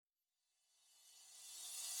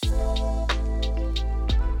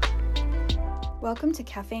Welcome to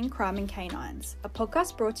Caffeine, Crime and Canines, a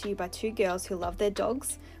podcast brought to you by two girls who love their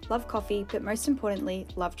dogs, love coffee, but most importantly,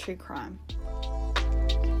 love true crime.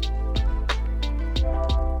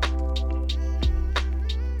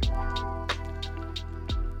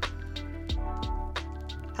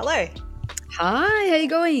 Hello. Hi, how you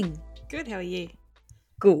going? Good, how are you?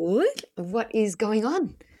 Good. What is going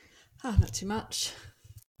on? Oh, not too much.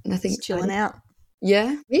 Nothing. Just chilling out.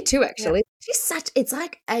 Yeah, me too, actually. It's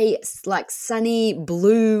like a sunny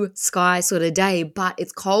blue sky sort of day, but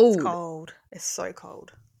it's cold. It's cold. It's so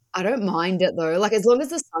cold. I don't mind it though. Like as long as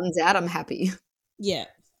the sun's out, I'm happy. Yeah,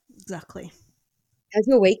 exactly. How's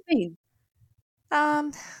your week been?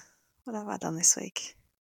 What have I done this week?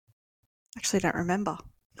 Actually, don't remember.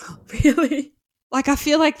 Really? Like, I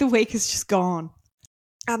feel like the week is just gone.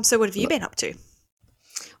 So what have you been up to?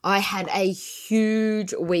 I had a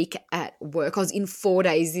huge week at work. I was in 4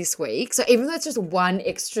 days this week. So even though it's just one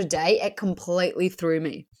extra day, it completely threw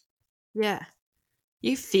me. Yeah.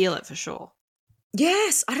 You feel it for sure.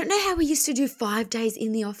 Yes. I don't know how we used to do 5 days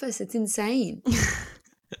in the office. It's insane. Do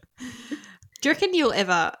you reckon you'll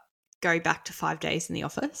ever go back to 5 days in the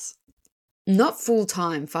office? Not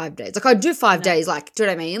full-time 5 days. Like I'd do 5 days, like, do you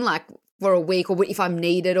know what I mean? Like for a week or if I'm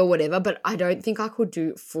needed or whatever, but I don't think I could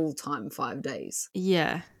do full-time 5 days.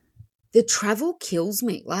 Yeah. The travel kills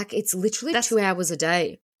me. Like it's literally 2 hours a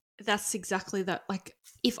day. That's exactly that. Like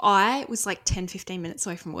if I was like 10, 15 minutes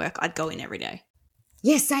away from work, I'd go in every day.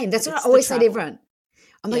 Yeah, same. That's what I always say to everyone.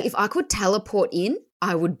 I'm like, if I could teleport in,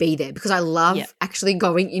 I would be there because I love actually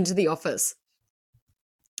going into the office.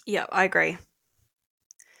 Yeah, I agree.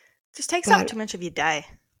 Just takes up too much of your day.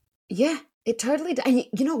 Yeah, it totally does. And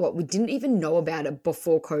you know what? We didn't even know about it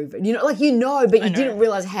before COVID. But you didn't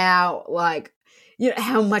realize how,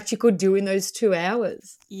 how much you could do in those 2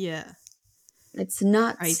 hours. Yeah. It's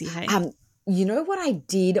nuts. Crazy, hey? You know what I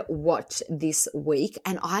did watch this week?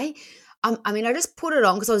 And I just put it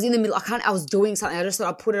on because I was in the middle. I was doing something. I just thought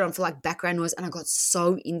I'd put it on for like background noise and I got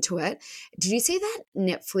so into it. Did you see that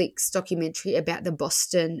Netflix documentary about the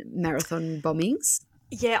Boston Marathon bombings?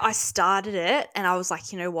 Yeah, I started it and I was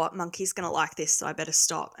like, you know what, Monkey's going to like this, so I better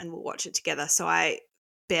stop and we'll watch it together. So I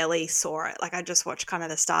barely saw it. Like I just watched kind of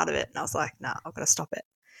the start of it and I was like, nah, I've got to stop it.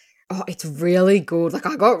 Oh, it's really good. Like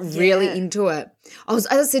I got really into it. As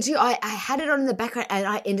I said to you, I had it on in the background and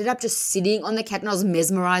I ended up just sitting on the couch and I was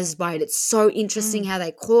mesmerized by it. It's so interesting how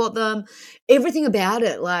they caught them, everything about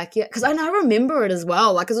it. Like, yeah, because I remember it as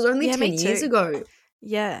well. Like, 'cause it was only 10 years ago.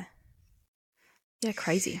 Yeah. Yeah,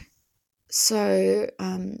 crazy. So,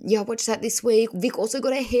 I watched that this week. Vic also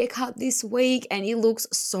got a haircut this week and he looks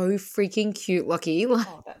so freaking cute, Lucky.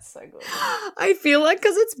 Oh, that's so good. I feel like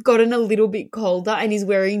because it's gotten a little bit colder and he's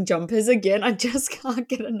wearing jumpers again, I just can't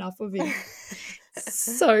get enough of him.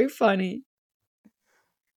 So funny.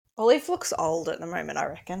 Olive looks old at the moment, I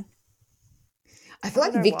reckon. I feel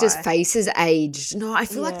like Victor's face has aged. No, I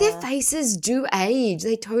feel like their faces do age.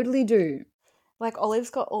 They totally do. Like Olive's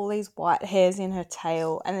got all these white hairs in her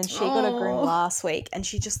tail and then she got a groom last week and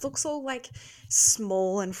she just looks all like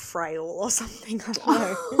small and frail or something. I don't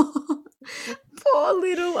know. Poor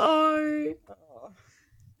little O.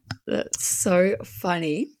 That's so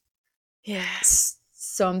funny. Yes.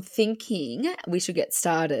 So I'm thinking we should get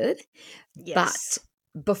started. Yes.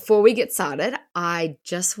 But before we get started, I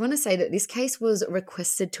just want to say that this case was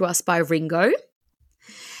requested to us by Ringo.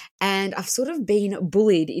 And I've sort of been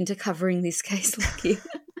bullied into covering this case, Lucky.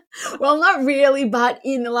 Well, not really, but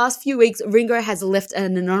in the last few weeks, Ringo has left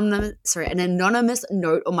an anonymous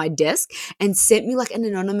note on my desk and sent me like an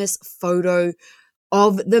anonymous photo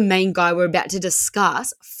of the main guy we're about to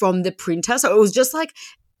discuss from the printer. So it was just like,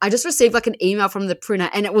 I just received like an email from the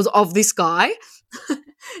printer and it was of this guy.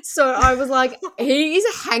 So I was like, he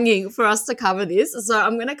is hanging for us to cover this. So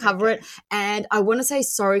I'm going to cover it. And I want to say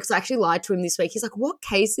sorry because I actually lied to him this week. He's like, what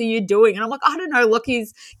case are you doing? And I'm like, I don't know. Look,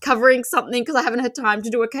 he's covering something because I haven't had time to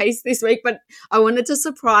do a case this week, but I wanted to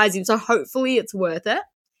surprise him. So hopefully it's worth it.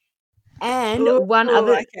 And And one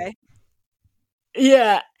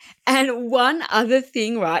other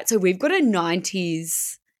thing, right? So we've got a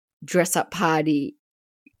 90s dress up party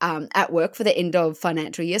at work for the end of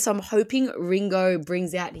financial year. So I'm hoping Ringo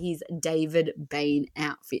brings out his David Bain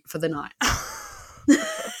outfit for the night.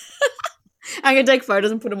 I'm going to take photos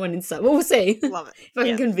and put them on Insta. Well, we'll see. Love it. If I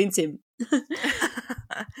can convince him.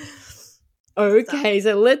 Okay,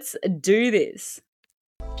 so let's do this.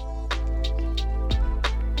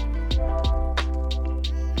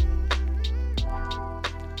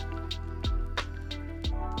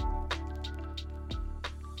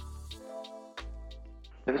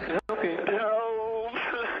 This can help you. No,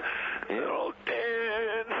 they're all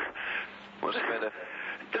dead. What's the matter?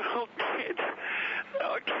 They're all dead.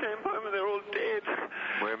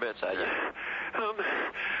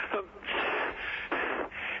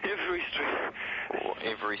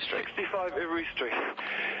 Street? 65 Every Street.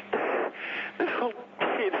 They're all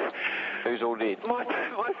dead. Who's all dead? My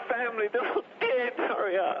family, they're all dead.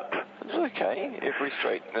 Hurry up. It's okay. Every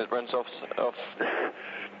Street. It runs off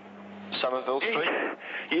Somerville Street.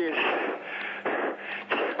 Yes.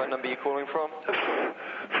 What number are you calling from?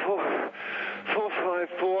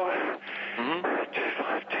 454.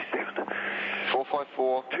 2527.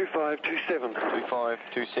 454 2527.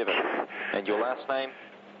 2527. And your last name?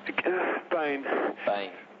 Bain. Bain.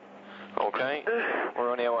 Okay.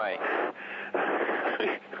 We're on our way.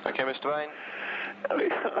 Okay, Mr. Bain?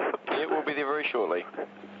 Yeah, we'll be there very shortly.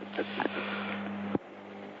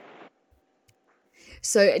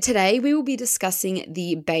 So today we will be discussing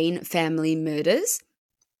the Bain family murders.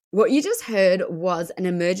 What you just heard was an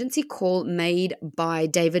emergency call made by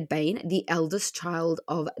David Bain, the eldest child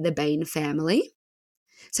of the Bain family.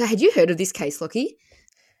 So had you heard of this case, Lockie?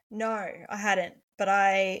 No, I hadn't, but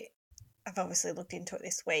I've obviously looked into it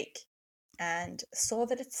this week and saw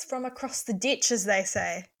that it's from across the ditch, as they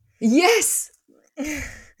say. Yes!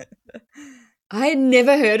 I had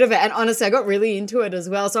never heard of it, and honestly, I got really into it as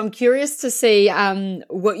well. So I'm curious to see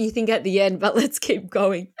what you think at the end, but let's keep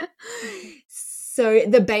going. So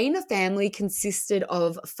the Bain family consisted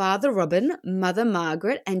of Father Robin, Mother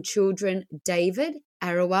Margaret, and children David,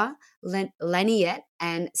 Arawa, Laniette,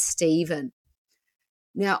 and Stephen.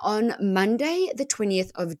 Now, on Monday, the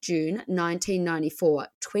 20th of June, 1994,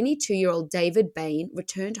 22-year-old David Bain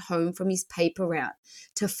returned home from his paper route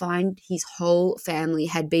to find his whole family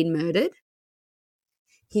had been murdered.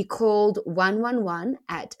 He called 111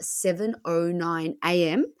 at 7:09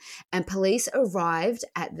 a.m. and police arrived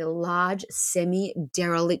at the large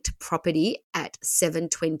semi-derelict property at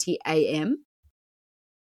 7:20 a.m.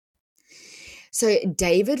 So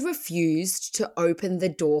David refused to open the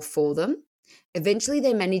door for them. Eventually,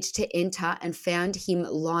 they managed to enter and found him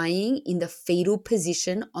lying in the fetal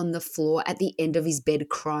position on the floor at the end of his bed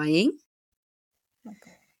crying.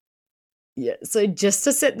 Okay. Yeah, so just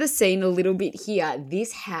to set the scene a little bit here,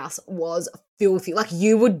 this house was filthy. Like,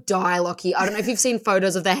 you would die, Lockie. I don't know if you've seen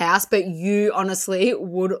photos of the house, but you honestly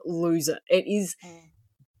would lose it. It is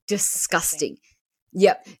disgusting.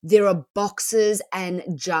 Yep, there are boxes and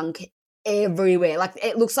junk everywhere. Like,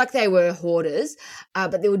 it looks like they were hoarders,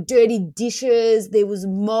 but there were dirty dishes, there was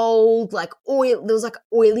mold, like oil, there was like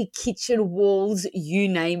oily kitchen walls, you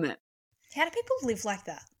name it. How do people live like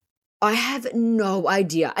that? I have no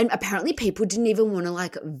idea. And apparently people didn't even want to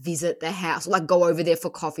like visit the house, like go over there for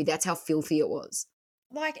coffee. That's how filthy it was.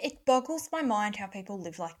 Like, it boggles my mind how people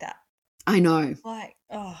live like that. I know. Like,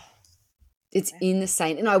 oh. It's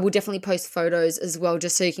insane. And I will definitely post photos as well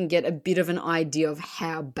just so you can get a bit of an idea of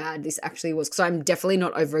how bad this actually was, because I'm definitely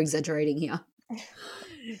not over-exaggerating here.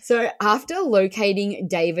 So after locating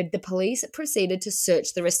David, the police proceeded to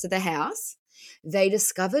search the rest of the house. They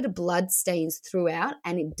discovered blood stains throughout,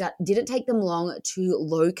 and it didn't take them long to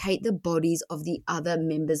locate the bodies of the other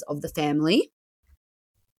members of the family.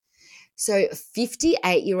 So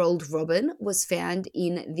 58-year-old Robin was found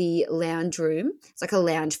in the lounge room. It's like a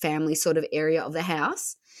lounge family sort of area of the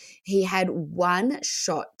house. He had one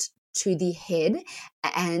shot to the head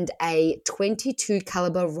and a .22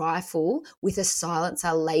 caliber rifle with a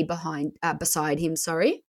silencer lay beside him.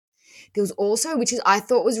 There was also, which is I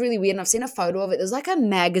thought was really weird, and I've seen a photo of it, there's like a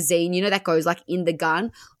magazine, you know, that goes like in the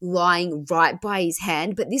gun, lying right by his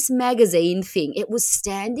hand. But this magazine thing, it was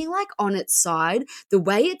standing like on its side. The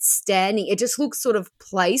way it's standing, it just looks sort of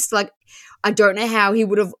placed. Like, I don't know how he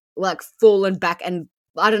would have like fallen back, and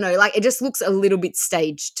I don't know, like it just looks a little bit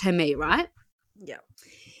staged to me, right? Yeah.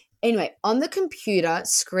 Anyway, on the computer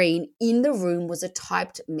screen in the room was a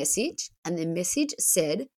typed message, and the message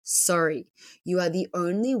said, "Sorry, you are the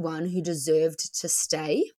only one who deserved to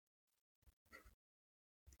stay."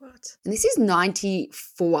 What? And this is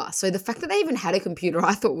 94. So the fact that they even had a computer,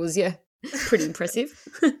 I thought was, pretty impressive.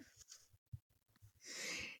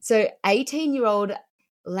 So 18-year-old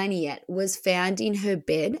Laniette was found in her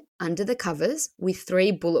bed under the covers with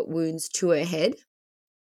 3 bullet wounds to her head.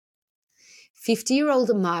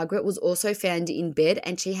 50-year-old Margaret was also found in bed,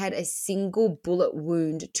 and she had a single bullet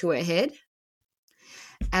wound to her head.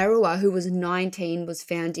 Arawa, who was 19, was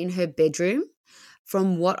found in her bedroom.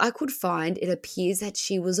 From what I could find, it appears that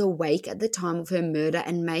she was awake at the time of her murder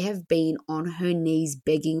and may have been on her knees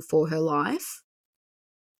begging for her life.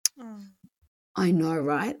 Oh. I know,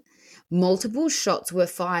 right? Multiple shots were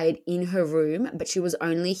fired in her room, but she was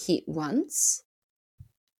only hit once.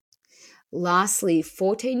 Lastly,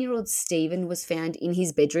 14-year-old Stephen was found in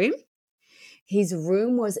his bedroom. His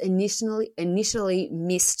room was initially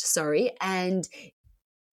missed, and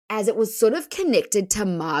as it was sort of connected to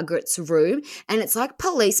Margaret's room. And it's like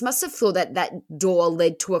police must have thought that that door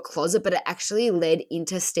led to a closet, but it actually led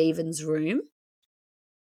into Stephen's room.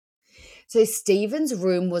 So Stephen's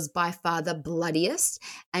room was by far the bloodiest,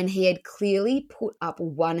 and he had clearly put up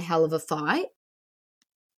one hell of a fight.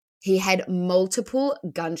 He had multiple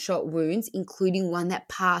gunshot wounds, including one that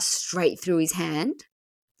passed straight through his hand.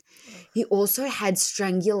 He also had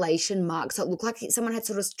strangulation marks. So it looked like someone had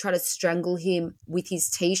sort of tried to strangle him with his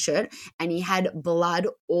T-shirt, and he had blood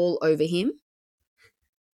all over him.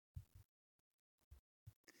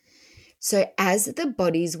 So as the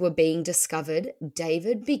bodies were being discovered,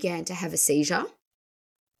 David began to have a seizure.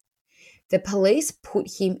 The police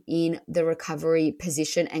put him in the recovery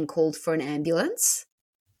position and called for an ambulance.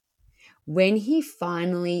 When he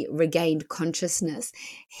finally regained consciousness,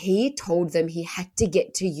 he told them he had to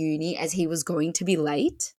get to uni as he was going to be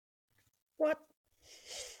late. What?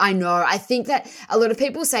 I know. I think that a lot of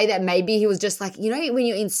people say that maybe he was just like, you know, when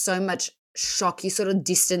you're in so much shock, you sort of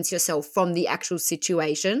distance yourself from the actual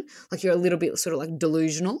situation. Like you're a little bit sort of like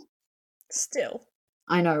delusional. Still.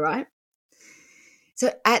 I know, right?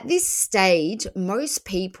 So at this stage, most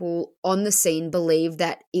people on the scene believed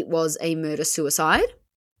that it was a murder-suicide.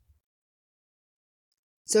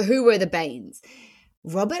 So who were the Bains?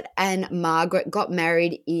 Robert and Margaret got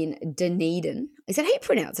married in Dunedin. Is that how you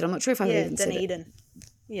pronounce it? I'm not sure if I've even said it. Dunedin.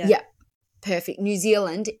 Yeah, perfect. New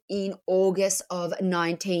Zealand in August of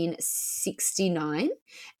 1969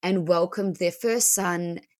 and welcomed their first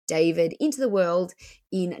son, David, into the world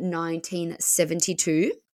in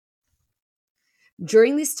 1972.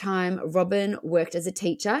 During this time, Robin worked as a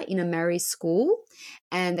teacher in a Maori school,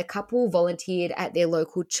 and the couple volunteered at their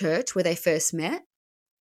local church where they first met.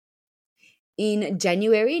 In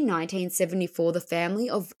January 1974, the family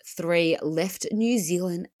of 3 left New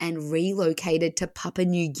Zealand and relocated to Papua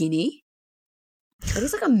New Guinea. That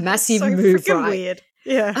is like a massive So move, freaking right? weird.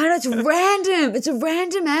 Yeah. And it's random. It's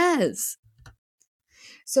random as.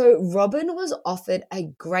 So Robin was offered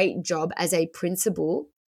a great job as a principal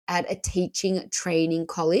at a teaching training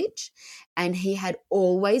college, and he had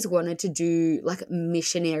always wanted to do like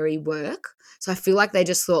missionary work. So I feel like they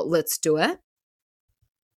just thought, let's do it.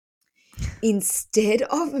 Instead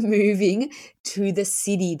of moving to the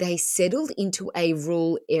city, they settled into a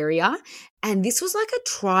rural area, and this was like a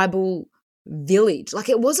tribal village. Like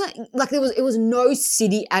it wasn't like it was no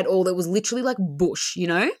city at all. It was literally like bush, you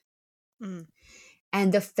know? Mm.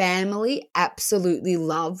 And the family absolutely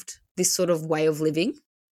loved this sort of way of living.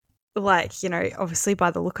 Like, you know, obviously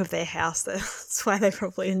by the look of their house, that's why they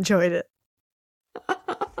probably enjoyed it.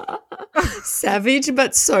 Savage,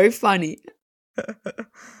 but so funny.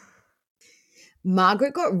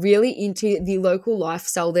 Margaret got really into the local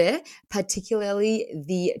lifestyle there, particularly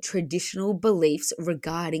the traditional beliefs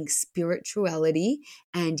regarding spirituality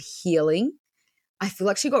and healing. I feel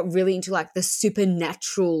like she got really into like the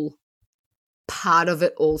supernatural part of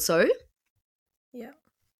it also. Yeah.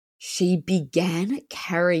 She began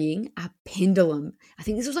carrying a pendulum. I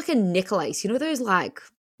think this was like a necklace. You know those like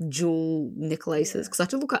jewel necklaces? Because I had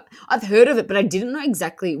to look up. I've heard of it, but I didn't know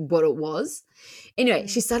exactly what it was. Anyway,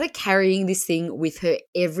 she started carrying this thing with her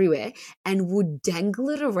everywhere and would dangle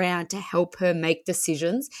it around to help her make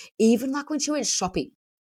decisions, even like when she went shopping.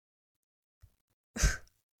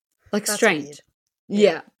 Like That's strange. weird.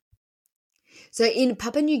 Yeah. So in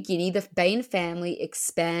Papua New Guinea, the Bain family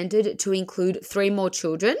expanded to include 3 more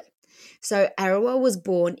children. So Arawa was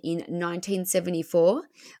born in 1974,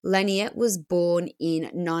 Laniette was born in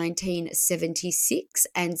 1976,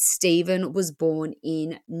 and Stephen was born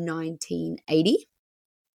in 1980.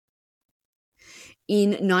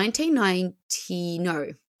 In 1990,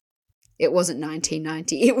 no, it wasn't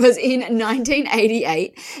 1990. It was in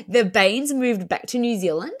 1988, the Bains moved back to New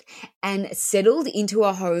Zealand and settled into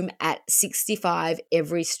a home at 65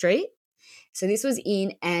 Every Street. So this was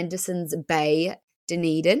in Anderson's Bay,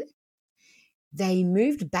 Dunedin. They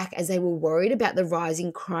moved back as they were worried about the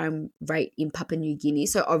rising crime rate in Papua New Guinea.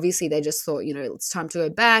 So obviously they just thought, you know, it's time to go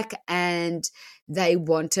back, and they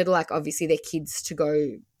wanted like obviously their kids to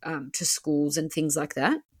go to schools and things like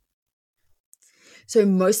that. So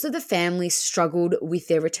most of the family struggled with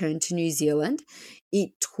their return to New Zealand.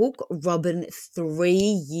 It took Robin 3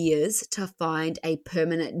 years to find a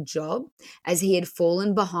permanent job as he had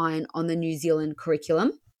fallen behind on the New Zealand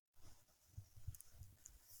curriculum.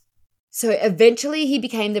 So eventually he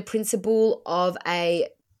became the principal of a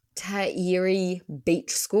Tairi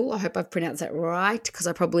beach school. I hope I've pronounced that right because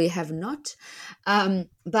I probably have not.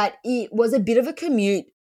 But it was a bit of a commute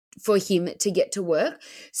for him to get to work.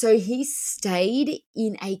 So he stayed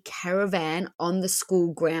in a caravan on the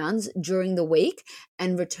school grounds during the week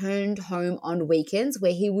and returned home on weekends,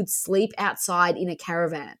 where he would sleep outside in a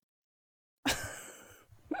caravan.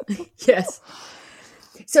 Yes.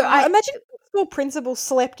 So I imagine if the school principal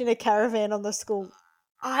slept in a caravan on the school.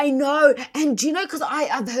 I know. And do you know, because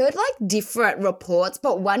I've heard like different reports,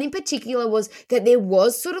 but one in particular was that there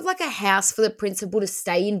was sort of like a house for the principal to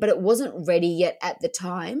stay in, but it wasn't ready yet at the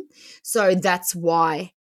time. So that's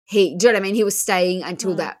why do you know what I mean? He was staying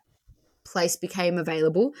until that place became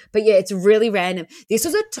available. But yeah, it's really random. This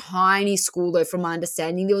was a tiny school though, from my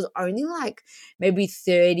understanding. There was only like maybe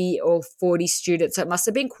 30 or 40 students. So it must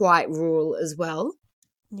have been quite rural as well.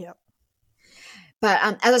 Yep.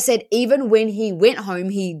 But as I said, even when he went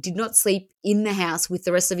home, he did not sleep in the house with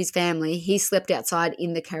the rest of his family. He slept outside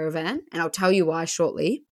in the caravan, and I'll tell you why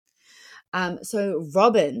shortly. So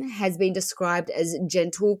Robin has been described as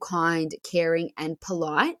gentle, kind, caring, and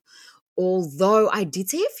polite, although I did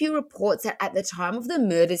see a few reports that at the time of the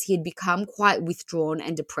murders, he had become quite withdrawn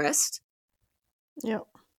and depressed. Yep.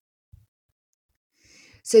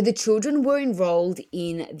 So the children were enrolled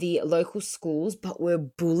in the local schools but were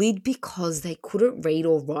bullied because they couldn't read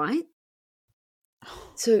or write.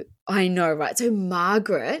 So I know, right? So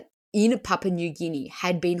Margaret in Papua New Guinea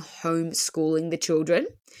had been homeschooling the children.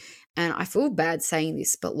 And I feel bad saying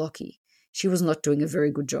this, but Lockie, she was not doing a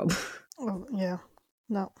very good job. Oh, yeah.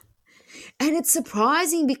 No. And it's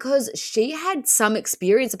surprising because she had some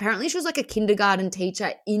experience. Apparently she was like a kindergarten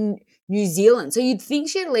teacher in New Zealand. So you'd think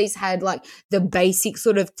she at least had like the basic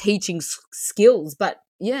sort of teaching skills. But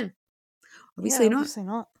yeah, obviously not. Obviously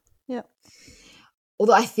not. Yeah.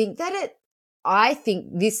 Although I think it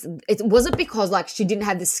wasn't because like she didn't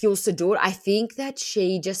have the skills to do it. I think that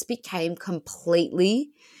she just became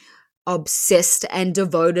completely obsessed and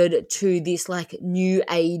devoted to this like new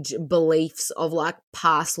age beliefs of like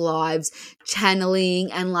past lives,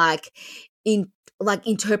 channeling, and like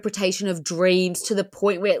interpretation of dreams, to the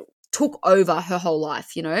point where it took over her whole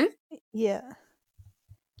life, you know? Yeah.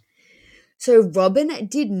 So Robin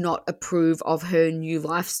did not approve of her new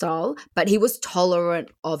lifestyle, but he was tolerant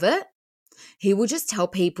of it. He would just tell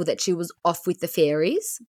people that she was off with the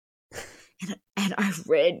fairies. And I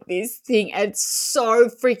read this thing, and it's so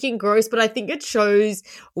freaking gross, but I think it shows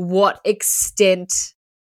what extent,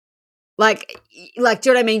 like, do you know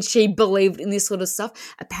what I mean? She believed in this sort of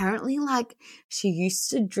stuff. Apparently, like, she used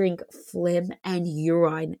to drink phlegm and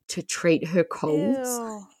urine to treat her colds.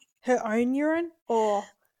 Ew. Her own urine? Or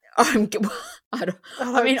I have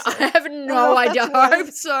no idea. I hope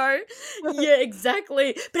so. Yeah,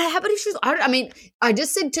 exactly. But how about if she was, I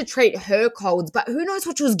just said to treat her colds, but who knows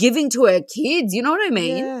what she was giving to her kids, you know what I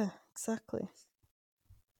mean? Yeah, exactly.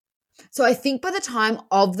 So I think by the time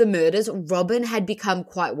of the murders, Robin had become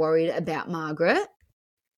quite worried about Margaret,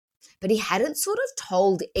 but he hadn't sort of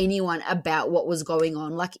told anyone about what was going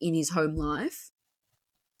on, like in his home life.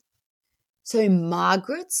 So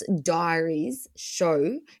Margaret's diaries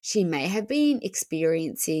show she may have been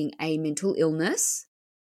experiencing a mental illness.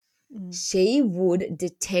 She would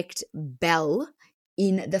detect Belle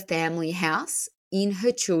in the family house, in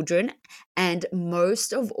her children, and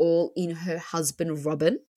most of all in her husband,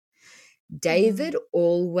 Robin. David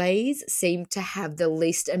always seemed to have the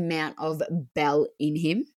least amount of Belle in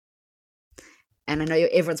him. And I know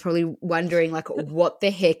everyone's probably wondering, like, what the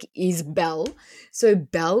heck is Belle? So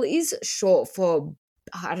Belle is short for,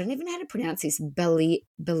 I don't even know how to pronounce this, Belial?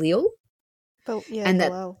 And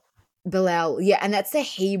Belial. Belial, yeah, and that's the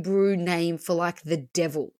Hebrew name for, like, the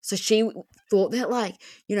devil. So she thought that, like,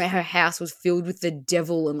 you know, her house was filled with the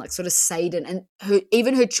devil and, like, sort of Satan, and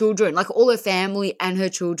even her children, like all her family and her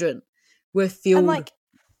children were filled. And, like,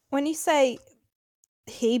 when you say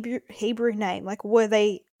Hebrew name, like, were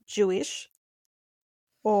they Jewish?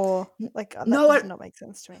 Or, like, that does not make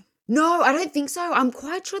sense to me. No, I don't think so. I'm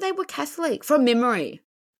quite sure they were Catholic from memory.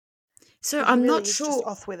 So I'm not sure. Just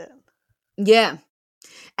off with it. Yeah.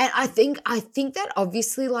 And I think that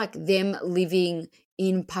obviously, like, them living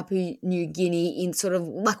in Papua New Guinea in sort of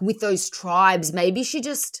like with those tribes, maybe she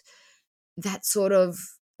just, that's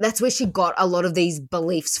where she got a lot of these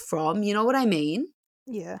beliefs from. You know what I mean?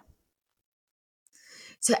 Yeah.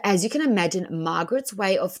 So as you can imagine, Margaret's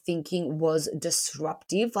way of thinking was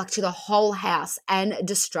disruptive, like to the whole house, and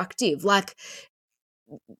destructive. Like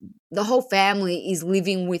the whole family is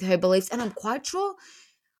living with her beliefs. And I'm quite sure,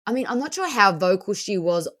 I'm not sure how vocal she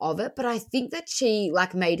was of it, but I think that she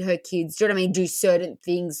like made her kids, do you know what I mean, do certain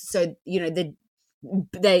things so, you know,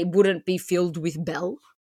 they wouldn't be filled with Belle.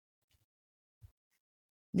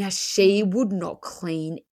 Now, she would not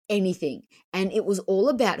clean anything. And it was all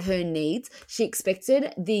about her needs. She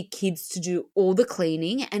expected the kids to do all the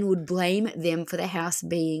cleaning and would blame them for the house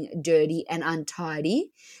being dirty and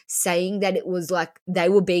untidy, saying that it was like they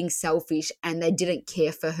were being selfish and they didn't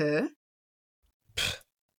care for her.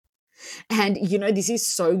 And, you know, this is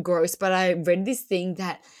so gross, but I read this thing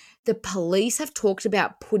that the police have talked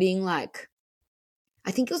about putting like,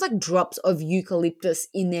 I think it was like drops of eucalyptus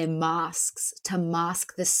in their masks to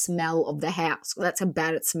mask the smell of the house. That's how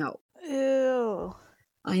bad it smelled. Ew.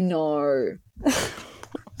 I know.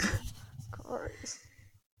 Gross.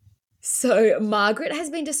 So Margaret has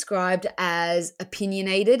been described as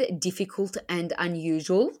opinionated, difficult, and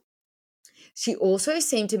unusual. She also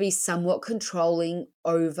seemed to be somewhat controlling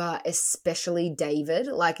over especially David.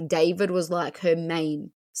 Like David was like her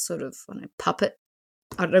main sort of puppet.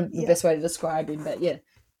 I don't know the best way to describe him, but yeah,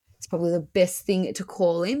 it's probably the best thing to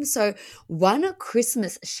call him. So one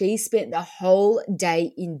Christmas, she spent the whole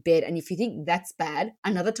day in bed. And if you think that's bad,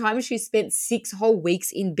 another time she spent 6 whole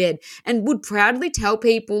weeks in bed and would proudly tell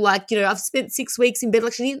people like, you know, I've spent 6 weeks in bed.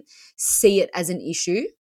 Like she didn't see it as an issue.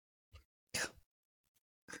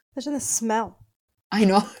 Imagine the smell. I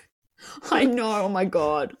know. Oh my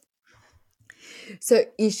God. So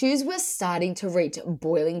issues were starting to reach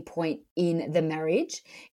boiling point in the marriage.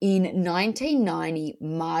 In 1990,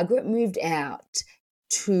 Margaret moved out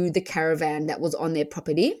to the caravan that was on their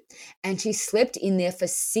property, and she slept in there for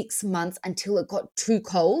 6 months until it got too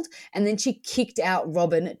cold, and then she kicked out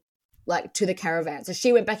Robin like to the caravan. So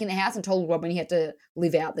she went back in the house and told Robin he had to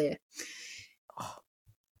live out there. Oh,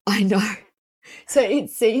 I know. So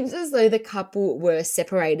it seems as though the couple were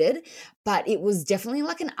separated, but it was definitely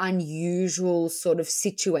like an unusual sort of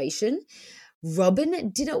situation.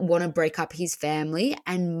 Robin didn't want to break up his family,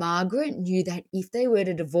 and Margaret knew that if they were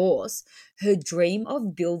to divorce, her dream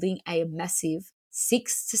of building a massive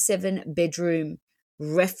 6 to 7 bedroom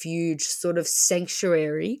refuge sort of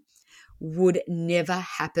sanctuary would never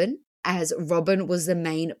happen, as Robin was the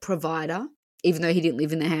main provider, even though he didn't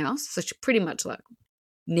live in the house. So she pretty much like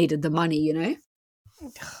needed the money, you know.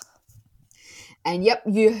 And yep,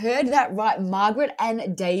 you heard that right. Margaret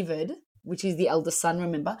and David, which is the eldest son,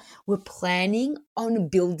 remember, were planning on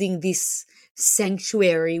building this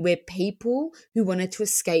sanctuary where people who wanted to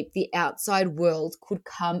escape the outside world could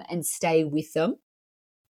come and stay with them.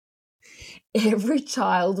 Every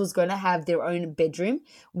child was going to have their own bedroom,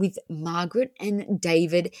 with Margaret and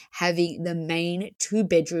David having the main 2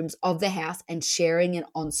 bedrooms of the house and sharing an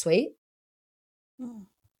ensuite.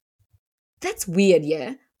 That's weird,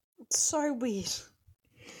 yeah? It's so weird.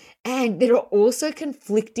 And there are also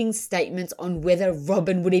conflicting statements on whether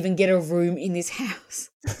Robin would even get a room in this house.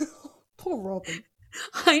 Poor Robin.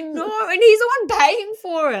 I know, and he's the one paying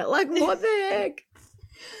for it. Like, what the heck?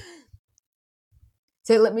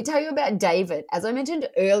 So let me tell you about David. As I mentioned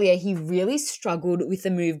earlier, he really struggled with the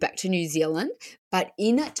move back to New Zealand, but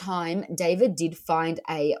in time, David did find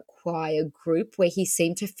a choir group where he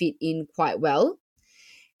seemed to fit in quite well.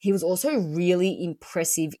 He was also really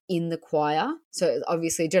impressive in the choir. So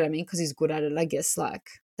obviously, do you know what I mean? Because he's good at it, I guess, like,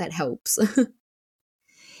 that helps.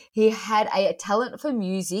 He had a talent for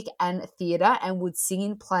music and theatre and would sing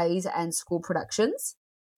in plays and school productions.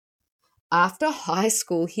 After high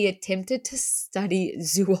school, he attempted to study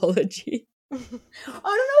zoology. I don't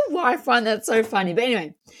know why I find that so funny. But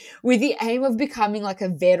anyway, with the aim of becoming like a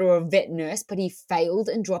vet or a vet nurse, but he failed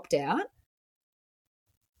and dropped out.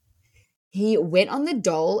 He went on the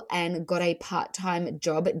dole and got a part-time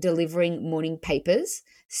job delivering morning papers,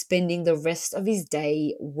 spending the rest of his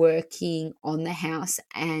day working on the house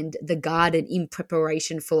and the garden in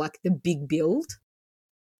preparation for like the big build.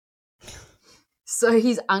 So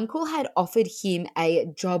his uncle had offered him a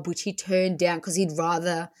job which he turned down because he'd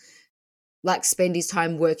rather like spend his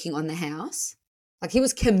time working on the house. Like he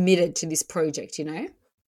was committed to this project, you know?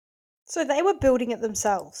 So they were building it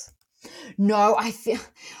themselves. No, they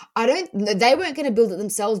weren't going to build it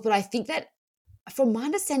themselves, but I think that from my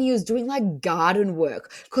understanding, he was doing like garden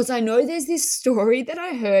work, because I know there's this story that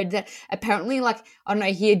I heard that apparently like, I don't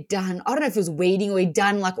know, he had done, I don't know if it was weeding or he'd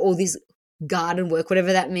done like all this garden work,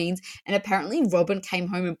 whatever that means. And apparently Robin came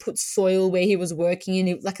home and put soil where he was working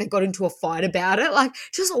and like they got into a fight about it, like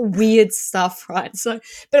just weird stuff, right? So,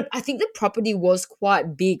 but I think the property was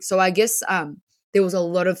quite big. So I guess, there was a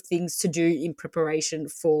lot of things to do in preparation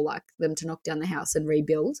for like them to knock down the house and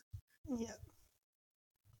rebuild. Yeah.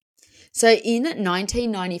 So in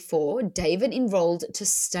 1994, David enrolled to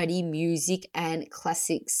study music and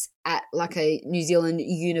classics at like a New Zealand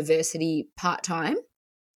university part-time.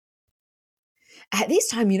 At this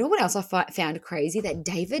time, you know what else I found crazy? That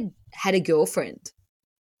David had a girlfriend.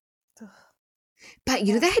 But,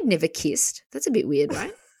 you know, they had never kissed. That's a bit weird,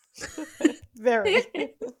 right? Very.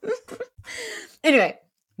 Anyway,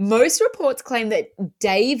 most reports claim that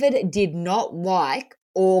David did not like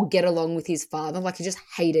or get along with his father. Like, he just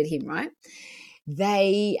hated him, right?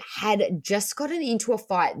 They had just gotten into a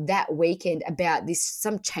fight that weekend about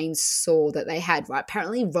some chainsaw that they had, right?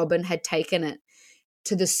 Apparently, Robin had taken it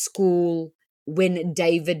to the school when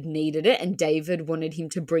David needed it, and David wanted him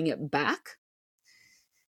to bring it back.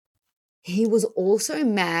 He was also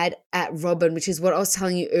mad at Robin, which is what I was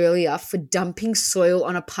telling you earlier, for dumping soil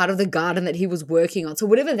on a part of the garden that he was working on. So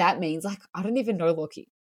whatever that means, like, I don't even know, Lockie.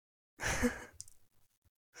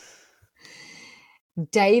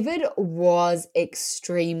 David was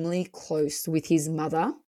extremely close with his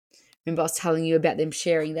mother. Remember I was telling you about them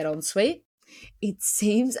sharing that ensuite? It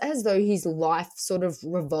seems as though his life sort of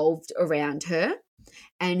revolved around her,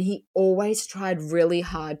 and he always tried really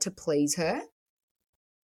hard to please her.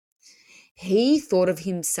 He thought of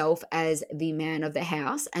himself as the man of the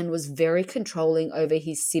house and was very controlling over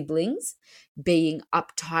his siblings, being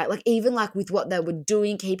uptight, like even like with what they were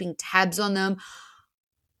doing, keeping tabs on them.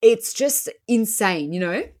 It's just insane, you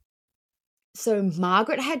know? So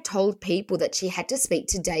Margaret had told people that she had to speak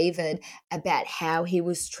to David about how he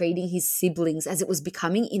was treating his siblings as it was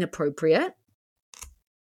becoming inappropriate.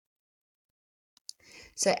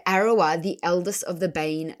 So Arawa, the eldest of the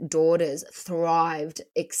Bain daughters, thrived,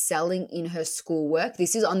 excelling in her schoolwork.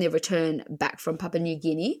 This is on their return back from Papua New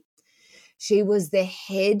Guinea. She was the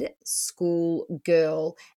head school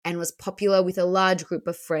girl and was popular with a large group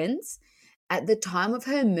of friends. At the time of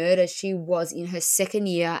her murder, she was in her second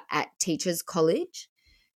year at Teachers College.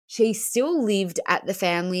 She still lived at the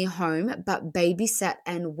family home, but babysat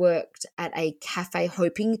and worked at a cafe,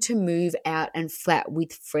 hoping to move out and flat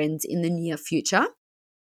with friends in the near future.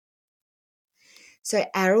 So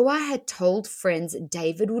Arawa had told friends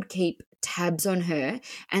David would keep tabs on her,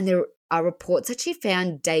 and there are reports that she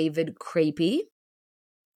found David creepy.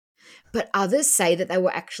 But others say that they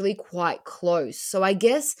were actually quite close. So I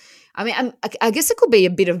guess it could be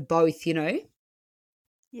a bit of both, you know?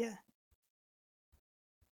 Yeah.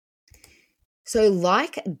 So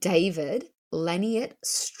like David, Laniet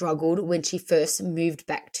struggled when she first moved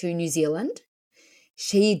back to New Zealand.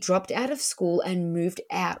 She dropped out of school and moved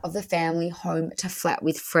out of the family home to flat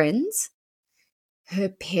with friends. Her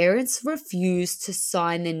parents refused to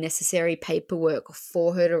sign the necessary paperwork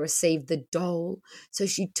for her to receive the dole, so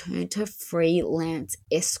she turned to freelance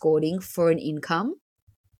escorting for an income.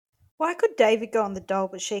 Why could David go on the dole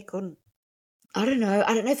but she couldn't? I don't know.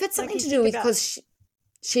 I don't know if it's something to do with because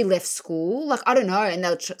she left school. Like, I don't know. And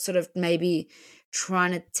they're sort of maybe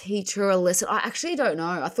trying to teach her a lesson. I actually don't know.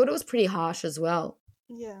 I thought it was pretty harsh as well.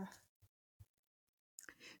 Yeah.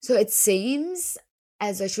 So it seems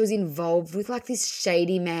as though she was involved with like this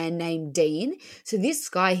shady man named Dean. So this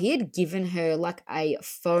guy, he had given her like a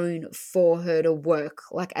phone for her to work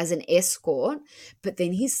like as an escort, but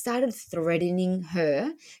then he started threatening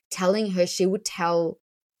her, telling her he would tell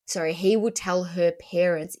her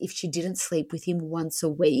parents if she didn't sleep with him once a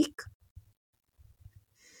week.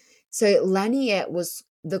 So Laniet was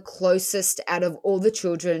the closest out of all the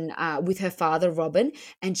children with her father, Robin,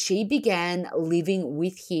 and she began living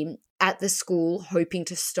with him at the school, hoping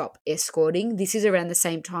to stop escorting. This is around the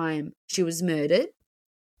same time she was murdered.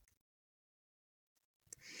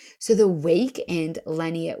 So the weekend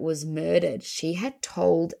Laniet was murdered, she had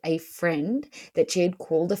told a friend that she had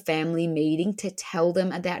called a family meeting to tell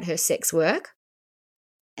them about her sex work.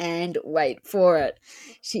 And wait for it.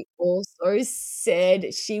 She also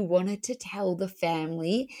said she wanted to tell the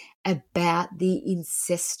family about the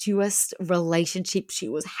incestuous relationship she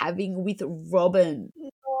was having with Robin.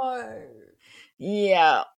 No.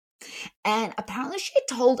 Yeah. And apparently she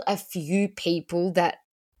told a few people that,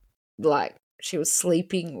 like, she was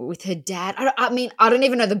sleeping with her dad. I don't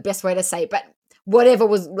even know the best way to say it, but whatever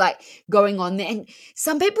was like going on there. And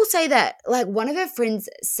some people say that like one of her friends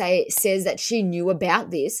says that she knew about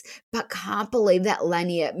this, but can't believe that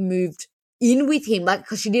Laniet moved in with him, like,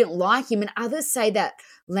 because she didn't like him. And others say that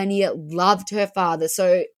Laniet loved her father.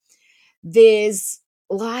 So there's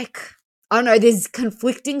like, I don't know, there's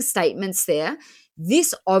conflicting statements there.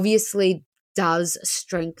 This obviously does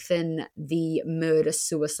strengthen the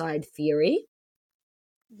murder-suicide theory.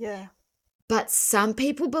 Yeah. But some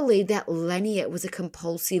people believe that Laniet was a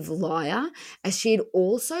compulsive liar, as she had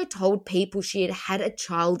also told people she had had a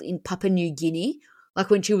child in Papua New Guinea, like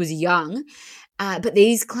when she was young, but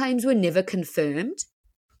these claims were never confirmed.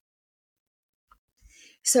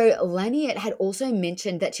 So Laniet had also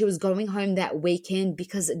mentioned that she was going home that weekend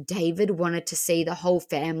because David wanted to see the whole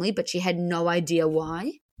family, but she had no idea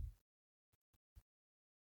why.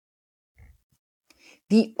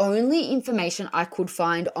 The only information I could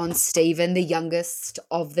find on Stephen, the youngest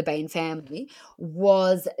of the Bain family,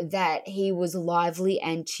 was that he was lively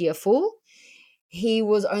and cheerful. He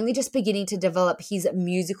was only just beginning to develop his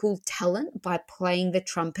musical talent by playing the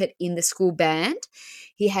trumpet in the school band.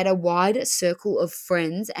 He had a wide circle of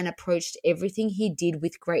friends and approached everything he did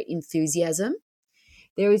with great enthusiasm.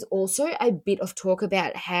 There is also a bit of talk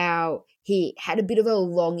about how he had a bit of a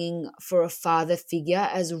longing for a father figure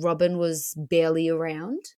as Robin was barely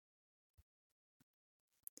around.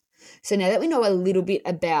 So now that we know a little bit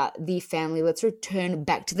about the family, let's return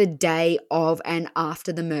back to the day of and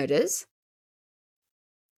after the murders.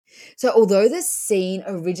 So although the scene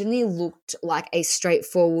originally looked like a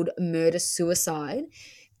straightforward murder-suicide,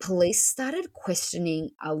 police started questioning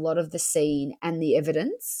a lot of the scene and the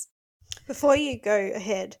evidence. Before you go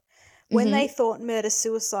ahead, when they thought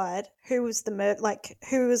murder-suicide, who was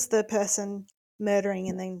the person murdering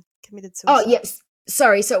and then committed suicide? Oh, yes.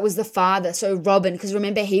 Sorry, so it was the father, so Robin, because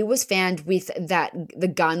remember he was found with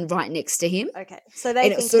the gun right next to him. Okay, so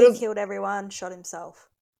they think he killed everyone, shot himself.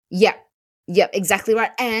 Yeah. Yep, exactly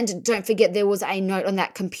right. And don't forget there was a note on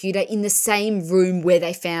that computer in the same room where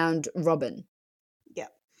they found Robin. Yeah.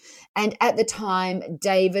 And at the time,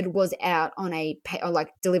 David was out on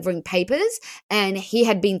delivering papers, and he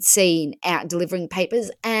had been seen out delivering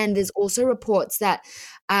papers. And there's also reports that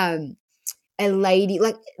a lady,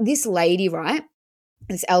 like this lady, right,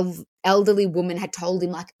 this elderly woman had told him,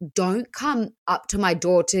 like, don't come up to my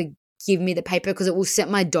door to give me the paper because it will set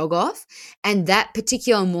my dog off. And that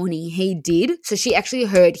particular morning he did. So she actually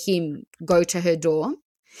heard him go to her door.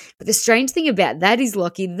 But the strange thing about that is,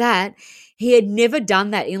 Lockie, that he had never done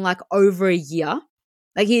that in like over a year.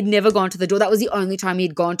 Like he had never gone to the door. That was the only time he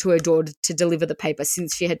had gone to her door to deliver the paper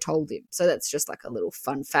since she had told him. So that's just like a little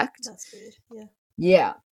fun fact. That's weird. Yeah.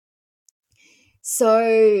 Yeah.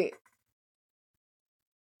 So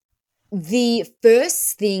the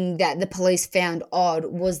first thing that the police found odd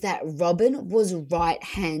was that Robin was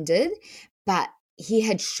right-handed, but he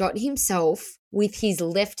had shot himself with his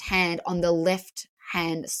left hand on the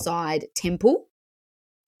left-hand side temple,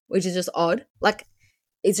 which is just odd. Like,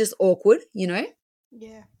 it's just awkward, you know?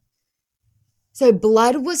 Yeah. So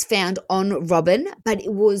blood was found on Robin, but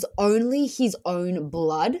it was only his own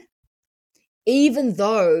blood, even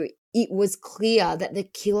though it was clear that the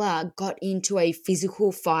killer got into a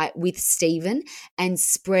physical fight with Stephen and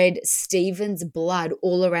spread Stephen's blood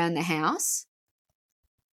all around the house.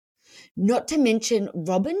 Not to mention,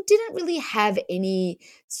 Robin didn't really have any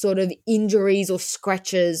sort of injuries or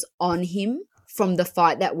scratches on him from the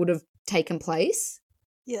fight that would have taken place.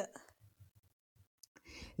 Yeah.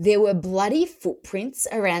 There were bloody footprints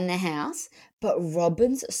around the house, but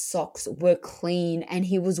Robin's socks were clean and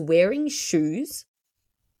he was wearing shoes.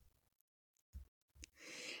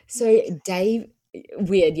 So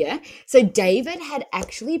weird, yeah? So David had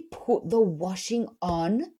actually put the washing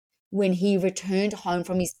on when he returned home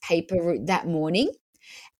from his paper route that morning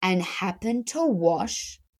and happened to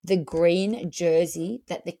wash the green jersey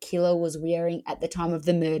that the killer was wearing at the time of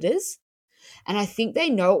the murders. And I think they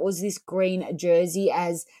know it was this green jersey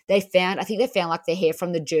as they found like the hair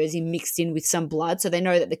from the jersey mixed in with some blood. So they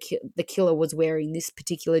know that the killer was wearing this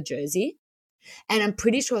particular jersey. And I'm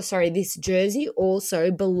pretty sure, this jersey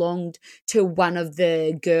also belonged to one of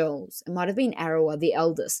the girls. It might have been Arawa, the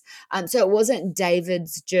eldest. So it wasn't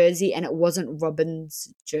David's jersey and it wasn't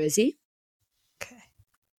Robin's jersey. Okay.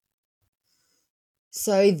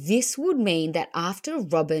 So this would mean that after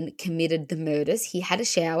Robin committed the murders, he had a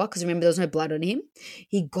shower because remember there was no blood on him.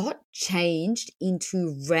 He got changed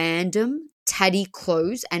into random tatty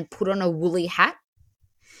clothes and put on a woolly hat,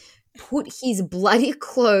 put his bloody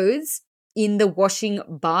clothes in the washing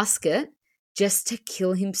basket just to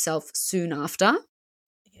kill himself soon after.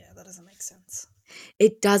 Yeah, that doesn't make sense.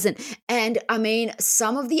 It doesn't. And I mean,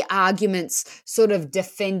 some of the arguments sort of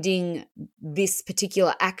defending this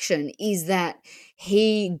particular action is that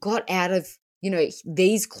he got out of,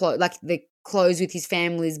 these clothes, like the clothes with his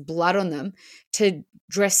family's blood on them, to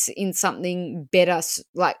dress in something better,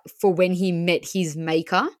 like for when he met his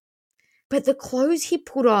maker. But the clothes he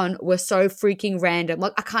put on were so freaking random.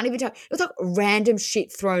 Like, I can't even tell. It was like random shit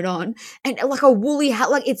thrown on and like a woolly hat.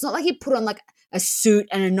 Like, it's not like he put on like a suit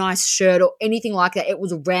and a nice shirt or anything like that. It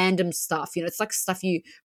was random stuff. It's like stuff you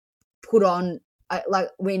put on like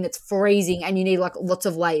when it's freezing and you need like lots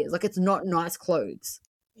of layers. Like, it's not nice clothes.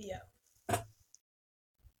 Yeah.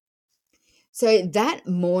 So that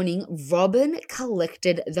morning, Robin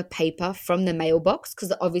collected the paper from the mailbox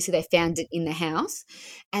because obviously they found it in the house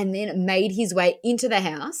and then made his way into the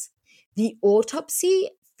house. The autopsy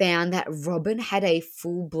found that Robin had a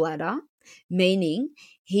full bladder, meaning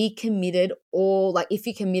he committed all, like if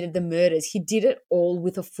he committed the murders, he did it all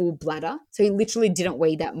with a full bladder. So he literally didn't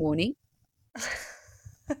wee that morning.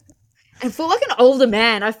 And for like an older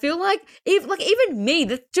man, I feel like even me,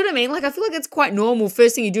 do you know what I mean? Like I feel like it's quite normal.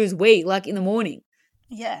 First thing you do is wee, like in the morning.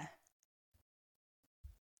 Yeah.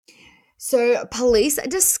 So police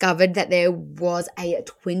discovered that there was a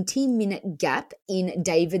 20-minute gap in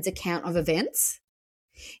David's account of events.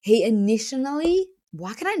 He initially,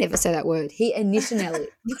 why can I never say that word? He initially,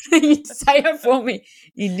 you say it for me.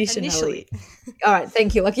 Initially. All right,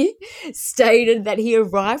 thank you, Lucky. Stated that he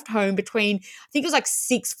arrived home between, I think it was like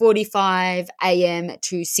 6:45 a.m.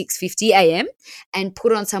 to 6:50 a.m. and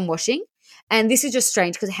put on some washing. And this is just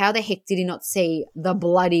strange because how the heck did he not see the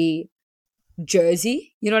bloody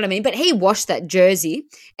jersey? You know what I mean? But he washed that jersey.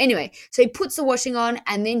 Anyway, so he puts the washing on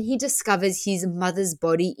and then he discovers his mother's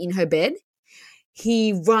body in her bed.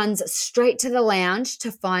 He runs straight to the lounge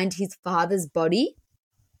to find his father's body.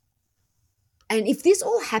 And if this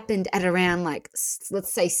all happened at around like,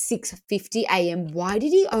 let's say 6:50 a.m., why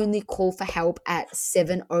did he only call for help at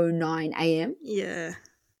 7:09 a.m.? Yeah.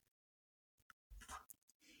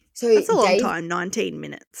 So that's a long time, 19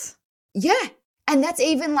 minutes. Yeah. And that's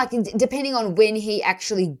even like depending on when he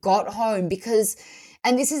actually got home because,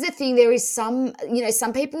 and this is the thing, there is some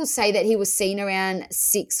people say that he was seen around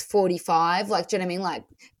 6:45, like, do you know what I mean? Like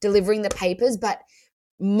delivering the papers, but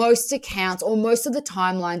most accounts or most of the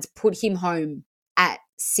timelines put him home at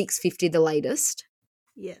 6:50 the latest.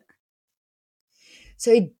 Yeah.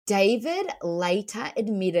 So David later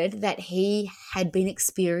admitted that he had been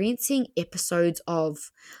experiencing episodes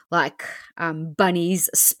of like bunnies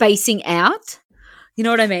spacing out. You know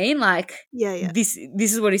what I mean? Like this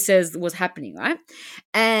is what he says was happening, right?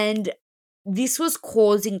 And this was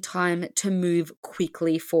causing time to move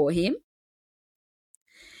quickly for him.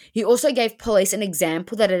 He also gave police an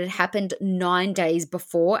example that it had happened 9 days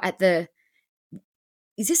before at the,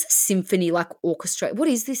 is this a symphony like orchestra? What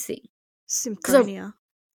is this thing? Symphonia.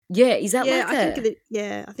 Yeah, is that like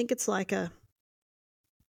I think it's like a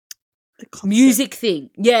concert. Music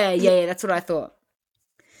thing. Yeah, that's what I thought.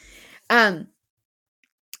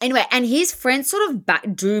 Anyway, and his friends sort of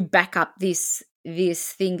back up this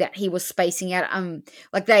thing that he was spacing out.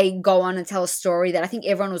 Like they go on and tell a story that I think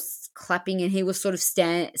everyone was clapping and he was sort of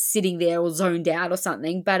sitting there or zoned out or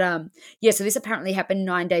something. But so this apparently happened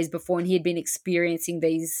 9 days before, and he had been experiencing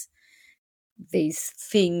these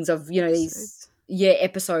things of these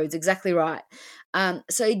episodes. Exactly right.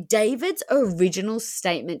 So David's original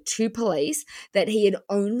statement to police that he had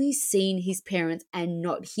only seen his parents and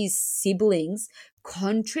not his siblings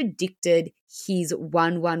contradicted his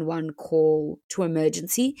 111 call to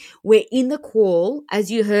emergency, where in the call,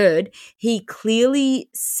 as you heard, he clearly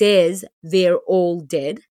says they're all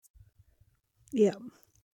dead. Yeah.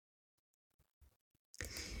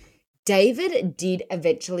 David did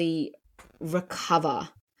eventually recover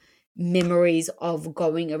memories of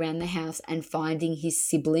going around the house and finding his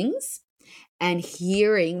siblings and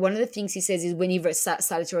hearing. One of the things he says is when he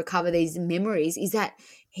started to recover these memories is that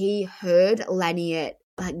he heard Laniette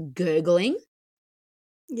like gurgling.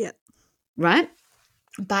 Yeah. Right?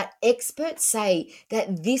 But experts say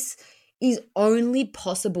that this is only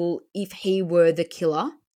possible if he were the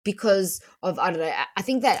killer because of, I don't know, I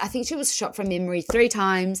think she was shot from memory 3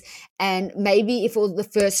 times, and maybe if it was the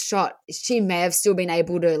first shot, she may have still been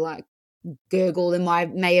able to like gurgle. There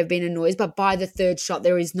may have been a noise, but by the 3rd shot,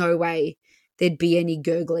 there is no way there'd be any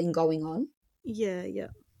gurgling going on. Yeah.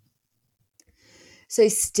 So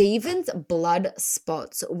Stephen's blood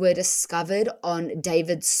spots were discovered on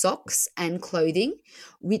David's socks and clothing,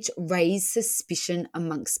 which raised suspicion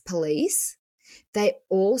amongst police. They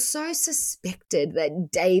also suspected that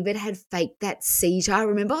David had faked that seizure.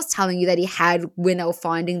 Remember I was telling you that he had when they were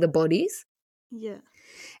finding the bodies? Yeah.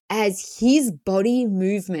 As his body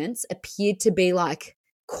movements appeared to be like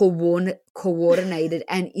coordinated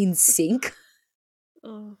and in sync.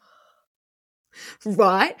 Oh.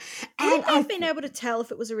 Right? And I've been able to tell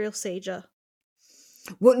if it was a real seizure.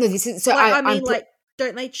 Well, no, this is so. Like,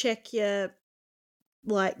 don't they check your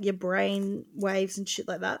brain waves and shit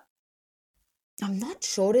like that? I'm not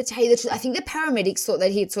sure, to tell you the truth. I think the paramedics thought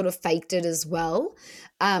that he had sort of faked it as well,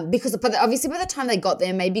 because obviously by the time they got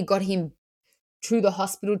there, maybe got him to the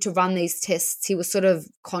hospital to run these tests, he was sort of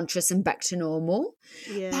conscious and back to normal.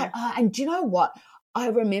 Yeah. But and do you know what? I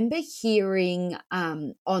remember hearing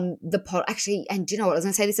on the pod, actually, and do you know what? I was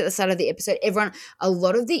going to say this at the start of the episode. A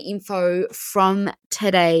lot of the info from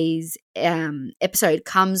today's episode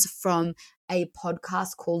comes from a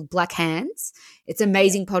podcast called Black Hands. It's an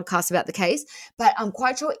amazing podcast about the case. But I'm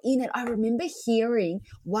quite sure in it, I remember hearing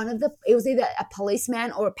it was either a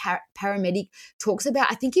policeman or a paramedic talks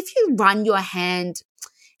about, I think if you run your hand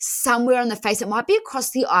somewhere on the face, it might be across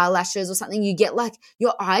the eyelashes or something, you get like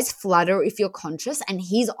your eyes flutter if you're conscious, and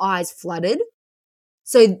his eyes fluttered.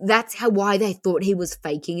 So that's why they thought he was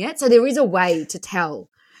faking it. So there is a way to tell.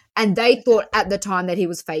 And they thought at the time that he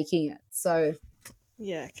was faking it. So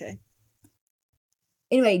Yeah, okay.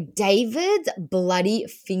 anyway, David's bloody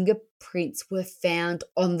fingerprints were found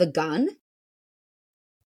on the gun.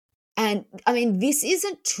 And I mean, this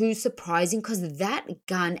isn't too surprising because that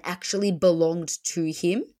gun actually belonged to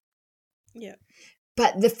him. Yeah.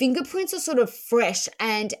 But the fingerprints are sort of fresh,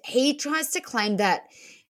 and he tries to claim that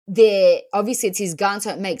obviously it's his gun,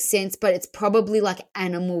 so it makes sense, but it's probably like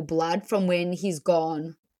animal blood from when he's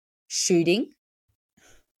gone shooting.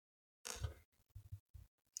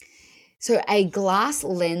 So a glass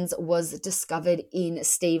lens was discovered in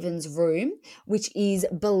Stephen's room, which is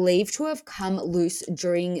believed to have come loose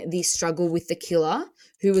during the struggle with the killer,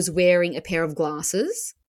 who was wearing a pair of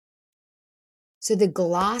glasses. So the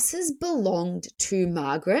glasses belonged to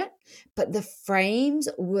Margaret, but the frames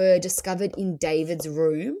were discovered in David's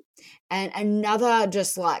room. And another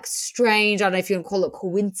just like strange, I don't know if you want to call it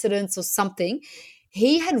coincidence or something,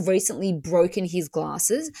 he had recently broken his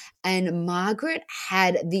glasses, and Margaret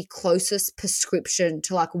had the closest prescription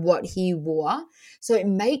to like what he wore. So it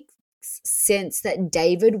makes sense that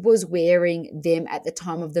David was wearing them at the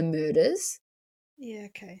time of the murders. Yeah,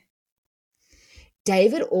 okay.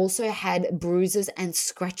 David also had bruises and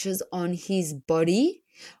scratches on his body,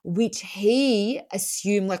 which he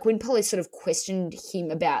assumed, like when police sort of questioned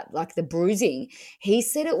him about like the bruising, he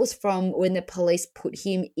said it was from when the police put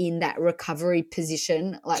him in that recovery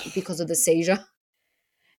position, like because of the seizure.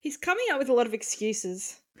 He's coming up with a lot of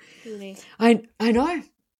excuses, isn't he? I know.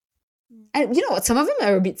 And you know what? Some of them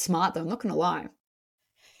are a bit smart though, I'm not going to lie.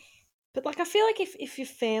 But like, I feel like if your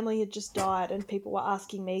family had just died and people were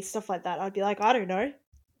asking me stuff like that, I'd be like, I don't know.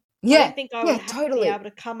 Yeah, I don't think I would have totally to be able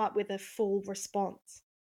to come up with a full response.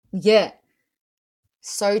 Yeah,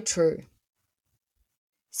 so true.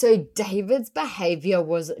 So David's behavior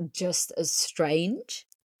was just as strange.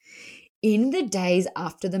 In the days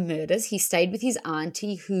after the murders, he stayed with his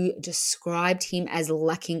auntie, who described him as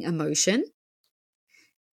lacking emotion.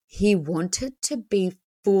 He wanted to be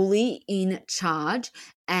fully in charge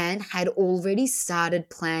and had already started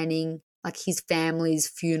planning like his family's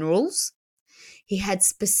funerals. He had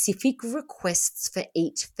specific requests for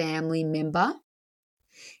each family member.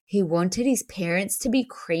 He wanted his parents to be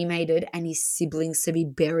cremated and his siblings to be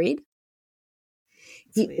buried.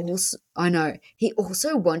 He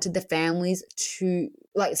also wanted the families to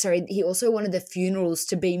he also wanted the funerals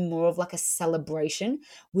to be more of like a celebration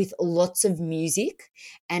with lots of music,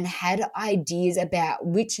 and had ideas about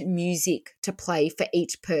which music to play for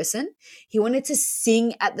each person. He wanted to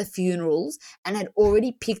sing at the funerals and had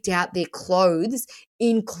already picked out their clothes,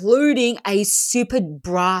 including a super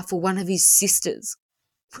bra for one of his sisters.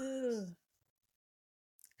 Ugh,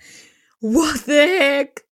 What the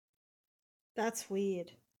heck? that's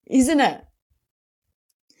weird. Isn't it?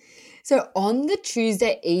 So on the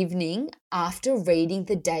Tuesday evening after reading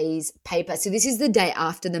the day's paper, so this is the day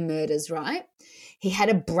after the murders, right? He had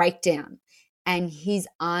a breakdown, and his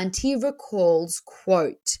auntie recalls,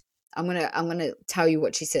 quote, I'm gonna tell you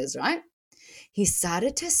what she says, right? He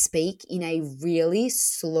started to speak in a really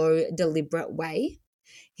slow, deliberate way.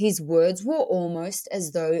 His words were almost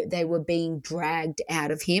as though they were being dragged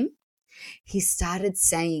out of him. He started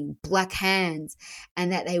saying black hands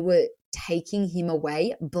and that they were taking him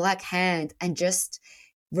away, black hands, and just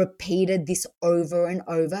repeated this over and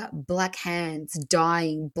over, black hands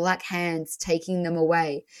dying, black hands taking them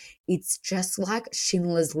away. It's just like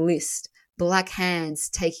Schindler's List, black hands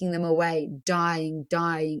taking them away, dying,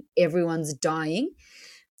 everyone's dying.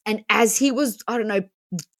 And as he was,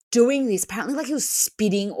 doing this, apparently like he was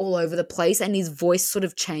spitting all over the place and his voice sort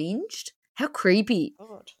of changed. How creepy.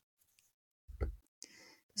 God.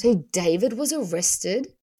 So David was arrested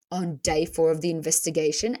on day 4 of the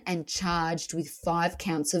investigation and charged with 5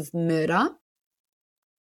 counts of murder.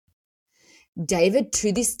 David,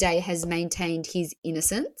 to this day, has maintained his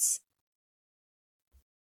innocence.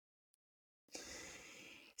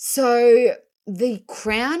 So the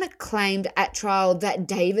Crown claimed at trial that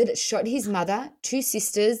David shot his mother, 2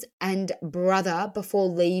 sisters, and brother before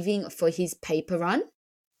leaving for his paper run.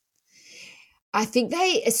 I think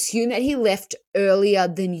they assume that he left earlier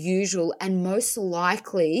than usual and most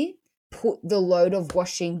likely put the load of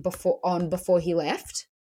washing before he left.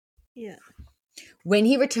 Yeah. When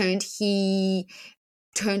he returned, he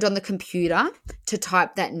turned on the computer to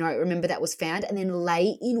type that note, remember, that was found, and then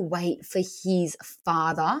lay in wait for his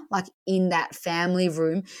father, like in that family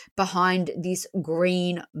room behind this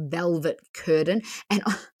green velvet curtain. And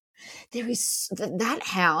there is that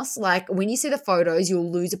house, like when you see the photos,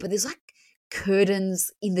 you'll lose it, but there's like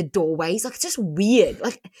curtains in the doorways. Like it's just weird.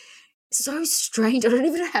 Like so strange. I don't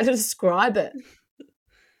even know how to describe it.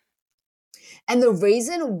 And the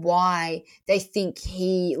reason why they think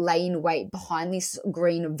he lay in wait behind this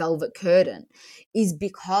green velvet curtain is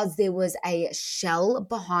because there was a shell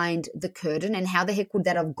behind the curtain. And how the heck would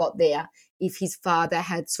that have got there if his father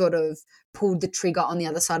had sort of pulled the trigger on the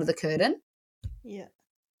other side of the curtain? Yeah.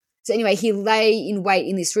 So anyway, he lay in wait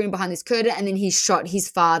in this room behind this curtain, and then he shot his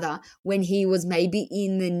father when he was maybe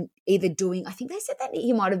either doing, I think they said that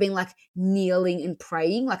he might have been like kneeling and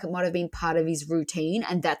praying, like it might have been part of his routine.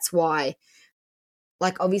 And that's why,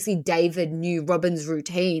 like obviously David knew Robin's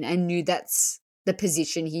routine and knew that's the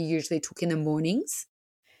position he usually took in the mornings.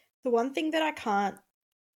 The one thing that I can't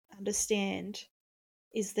understand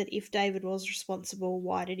is that if David was responsible,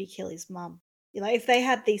 why did he kill his mum? You know, if they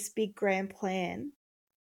had this big grand plan.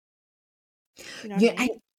 You know what I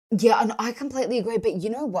mean? And I completely agree. But you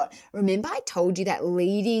know what? Remember I told you that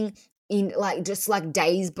leading in like just like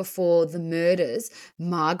days before the murders,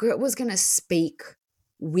 Margaret was going to speak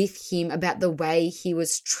with him about the way he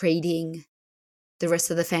was treating the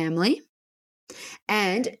rest of the family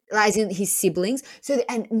and as in his siblings. So,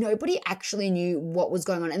 and nobody actually knew what was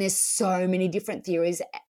going on. And there's so many different theories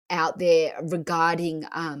out there regarding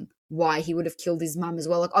why he would have killed his mum as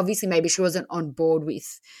well. Like obviously maybe she wasn't on board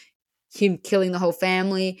with him killing the whole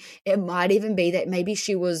family. It might even be that maybe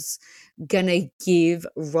she was gonna give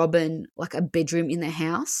Robin like a bedroom in the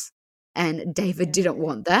house, and David didn't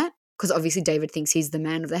want that because obviously David thinks he's the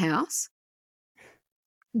man of the house.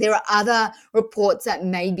 There are other reports that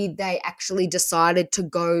maybe they actually decided to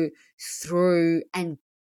go through and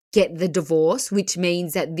get the divorce, which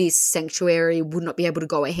means that this sanctuary would not be able to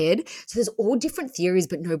go ahead. So there's all different theories,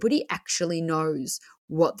 but nobody actually knows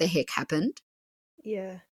what the heck happened.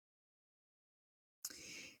 Yeah.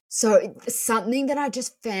 So something that I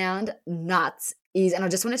just found nuts is, and I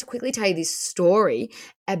just wanted to quickly tell you this story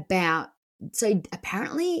about, so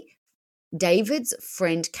apparently David's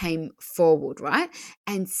friend came forward, right,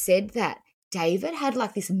 and said that David had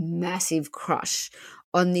like this massive crush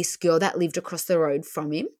on this girl that lived across the road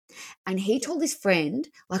from him. And he told his friend,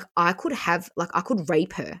 like, I could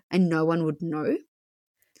rape her and no one would know,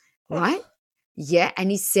 right? Yeah, and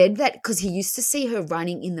he said that because he used to see her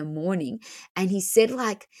running in the morning, and he said,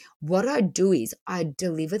 like, what I'd do is I'd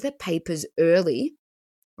deliver the papers early,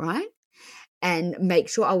 right, and make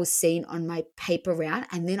sure I was seen on my paper route,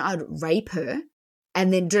 and then I'd rape her,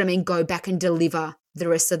 and then, do you know what I mean, go back and deliver the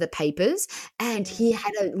rest of the papers. And he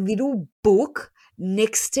had a little book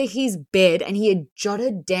next to his bed, and he had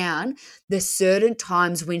jotted down the certain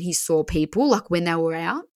times when he saw people, like when they were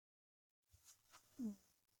out.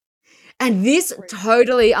 And this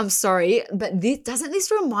totally, I'm sorry, but doesn't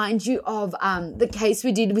this remind you of the case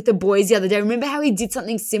we did with the boys the other day? Remember how he did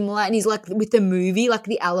something similar, and he's like with the movie, like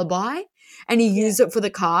The Alibi, and he used it for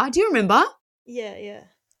the car? Do you remember? Yeah.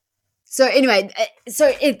 So anyway, as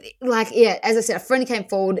I said, a friend came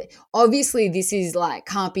forward. Obviously, this is like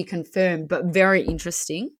can't be confirmed, but very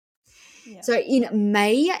interesting. Yeah. So in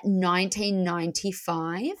May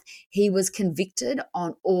 1995, he was convicted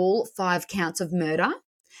on all 5 counts of murder.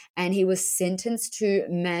 And he was sentenced to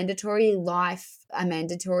life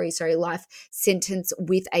sentence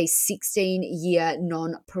with a 16-year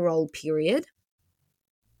non-parole period.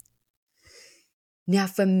 Now,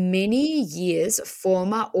 for many years,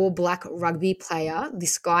 former All Black rugby player,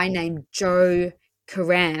 this guy named Joe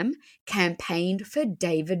Karam, campaigned for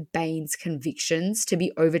David Bain's convictions to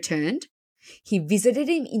be overturned. He visited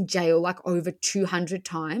him in jail like over 200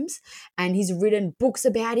 times, and he's written books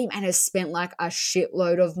about him and has spent like a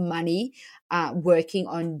shitload of money working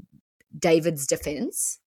on David's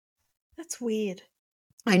defense. That's weird.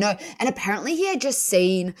 I know. And apparently he had just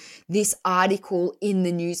seen this article in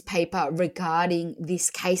the newspaper regarding this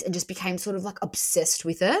case and just became sort of like obsessed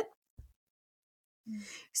with it.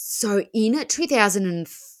 So in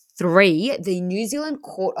 2003, the New Zealand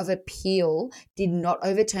Court of Appeal did not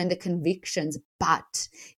overturn the convictions, but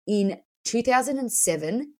in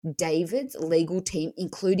 2007, David's legal team,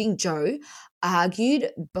 including Joe,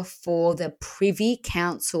 argued before the Privy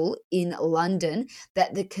Council in London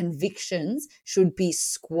that the convictions should be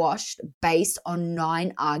squashed based on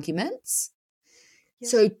 9 arguments. Yeah.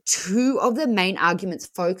 So 2 of the main arguments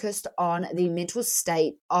focused on the mental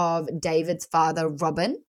state of David's father,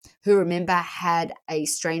 Robin, who, remember, had a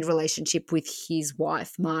strained relationship with his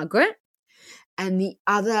wife, Margaret. And the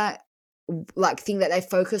other thing that they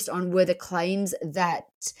focused on were the claims that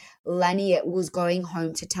Laniet was going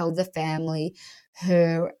home to tell the family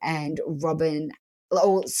her and Robin,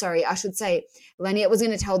 or sorry, I should say Laniet was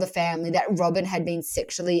going to tell the family that Robin had been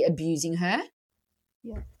sexually abusing her.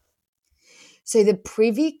 Yeah. So the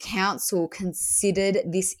Privy Council considered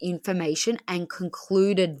this information and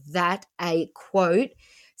concluded that a, quote,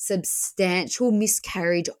 substantial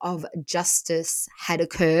miscarriage of justice had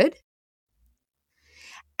occurred.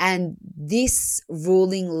 And this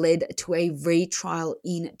ruling led to a retrial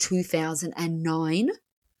in 2009.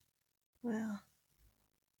 Wow.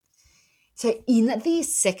 So in the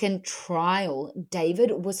second trial,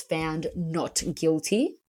 David was found not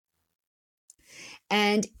guilty.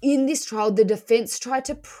 And in this trial, the defense tried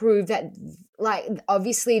to prove that,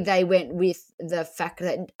 obviously they went with the fact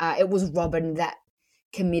that it was Robin that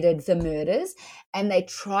committed the murders. And they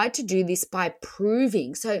tried to do this by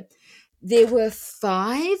proving. So there were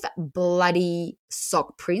 5 bloody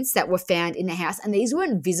sock prints that were found in the house. And these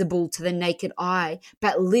weren't visible to the naked eye,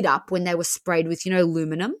 but lit up when they were sprayed with,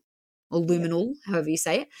 aluminum or luminol, however you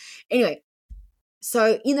say it. Anyway.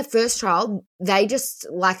 So in the first trial, they just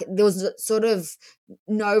there was sort of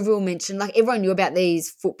no real mention. Everyone knew about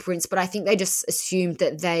these footprints, but I think they just assumed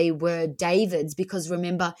that they were David's because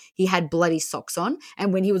remember he had bloody socks on,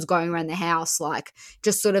 and when he was going around the house,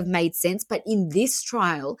 just sort of made sense. But in this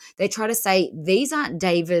trial, they try to say these aren't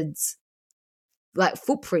David's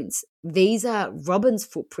footprints. These are Robin's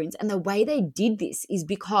footprints. And the way they did this is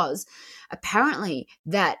because apparently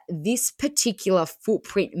that this particular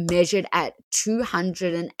footprint measured at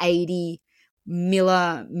 280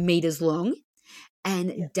 millimeters long,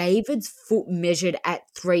 and David's foot measured at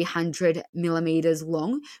 300 millimeters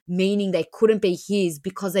long, meaning they couldn't be his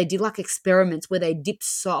because they did experiments where they dipped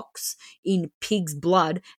socks in pig's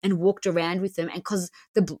blood and walked around with them, and because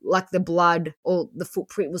the blood or the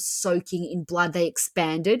footprint was soaking in blood, they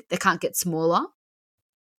expanded. They can't get smaller.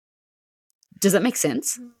 Does that make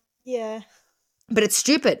sense? Yeah. But it's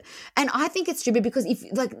stupid. And I think it's stupid because if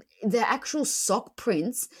the actual sock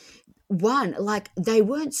prints, they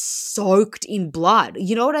weren't soaked in blood.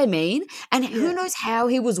 You know what I mean? And who knows how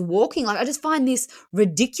he was walking. I just find this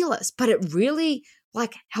ridiculous, but it really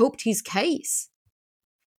helped his case.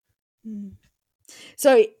 Mm.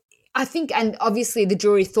 So I think, and obviously the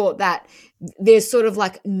jury thought that there's sort of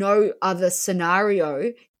no other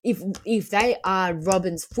scenario. If they are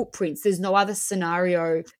Robin's footprints, there's no other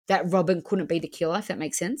scenario that Robin couldn't be the killer, if that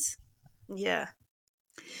makes sense. Yeah.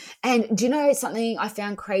 And do you know something I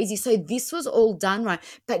found crazy? So this was all done right,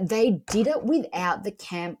 but they did it without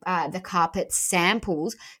the carpet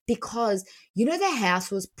samples because, the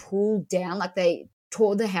house was pulled down. They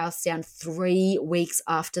tore the house down 3 weeks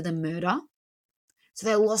after the murder. So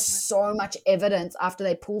they lost so much evidence after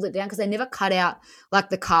they pulled it down because they never cut out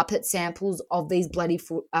the carpet samples of these bloody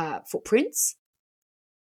footprints.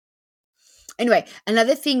 Anyway,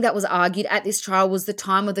 another thing that was argued at this trial was the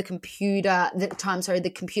time of the computer.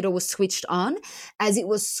 The computer was switched on, as it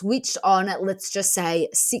was switched on at, let's just say,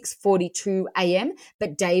 6:42 a.m.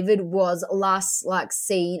 But David was last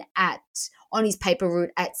seen on his paper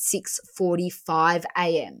route at 6:45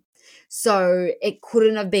 a.m. So it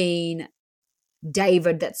couldn't have been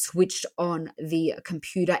David that switched on the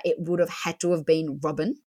computer. It would have had to have been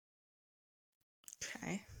Robin.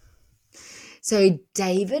 Okay. So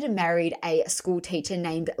David married a school teacher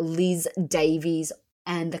named Liz Davies,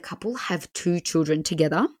 and the couple have 2 children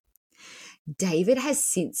together. David has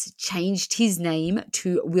since changed his name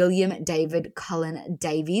to William David Cullen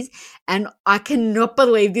Davies, and I cannot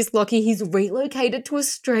believe this, Lockie. He's relocated to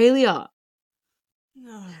Australia.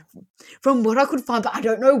 No. From what I could find, but I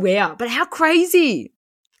don't know where. But how crazy.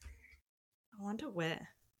 I wonder where.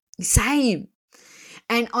 Same.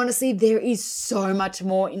 And honestly, there is so much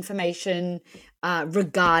more information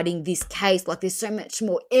regarding this case. There's so much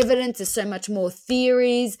more evidence. There's so much more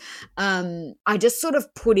theories. I just sort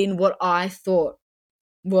of put in what I thought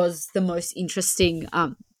was the most interesting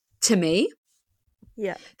to me.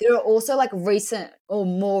 Yeah. There are also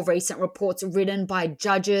more recent reports written by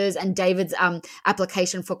judges and David's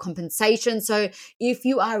application for compensation. So if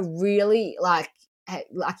you are really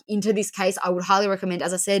into this case, I would highly recommend,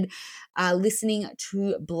 as I said, listening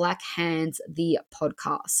to Black Hands, the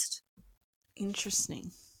podcast.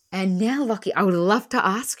 Interesting. And now, Lockie, I would love to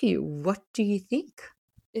ask you, what do you think?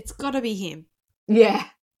 It's got to be him. Yeah.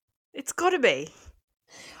 It's got to be.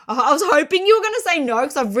 I was hoping you were going to say no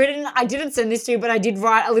because I didn't send this to you, but I did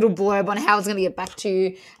write a little blurb on how I was going to get back to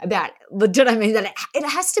you about, do you know what I mean? That it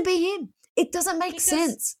has to be him. It doesn't make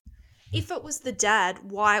sense. If it was the dad,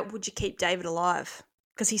 why would you keep David alive?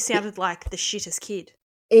 Because he sounded like the shittest kid.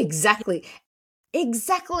 Exactly.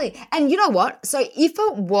 Exactly. And you know what? So if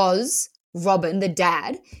it was Robin, the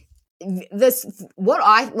dad, what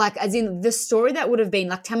I like, as in the story that would have been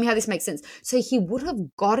like, tell me how this makes sense. So he would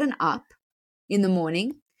have gotten up in the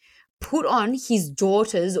morning, put on his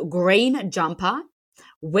daughter's green jumper,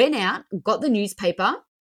 went out, got the newspaper,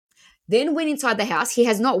 then went inside the house. He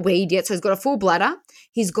has not weed yet, so he's got a full bladder.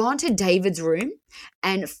 He's gone to David's room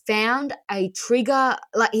and found a trigger,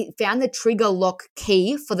 like he found the trigger lock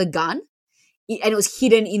key for the gun. And it was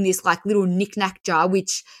hidden in this like little knick-knack jar,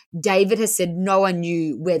 which David has said no one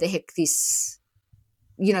knew where the heck this,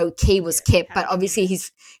 key was kept. But obviously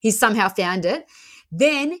he's somehow found it.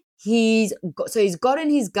 Then he's gotten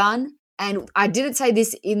his gun. And I didn't say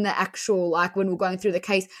this in the actual, like when we're going through the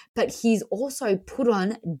case, but he's also put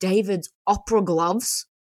on David's opera gloves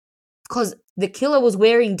because the killer was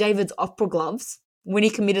wearing David's opera gloves when he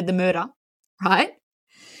committed the murder, right?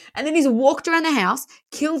 And then he's walked around the house,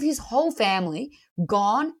 killed his whole family,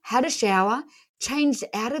 gone, had a shower, changed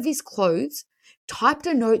out of his clothes, typed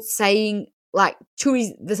a note saying, like, to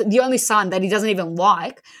the only son that he doesn't even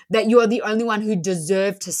like, that you are the only one who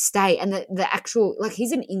deserved to stay. And the actual, like,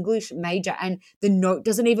 he's an English major and the note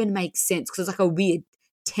doesn't even make sense because it's like a weird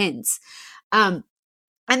tense. And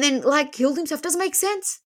then, like, killed himself. Doesn't make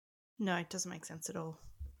sense. No, it doesn't make sense at all.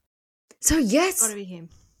 So, yes. It's got to be him.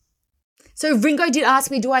 So Ringo did ask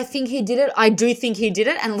me, do I think he did it? I do think he did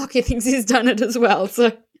it, and Lockie thinks he's done it as well.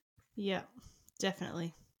 So yeah,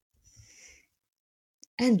 definitely.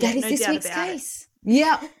 And that is this week's case.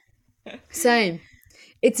 Yeah. Same.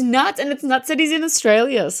 It's nuts, and it's nuts that he's in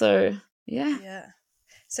Australia. So yeah. Yeah.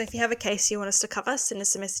 So if you have a case you want us to cover, send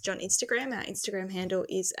us a message on Instagram. Our Instagram handle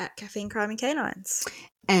is @Caffeine Crime and Canines.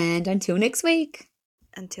 And until next week.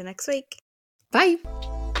 Until next week. Bye.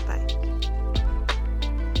 Bye.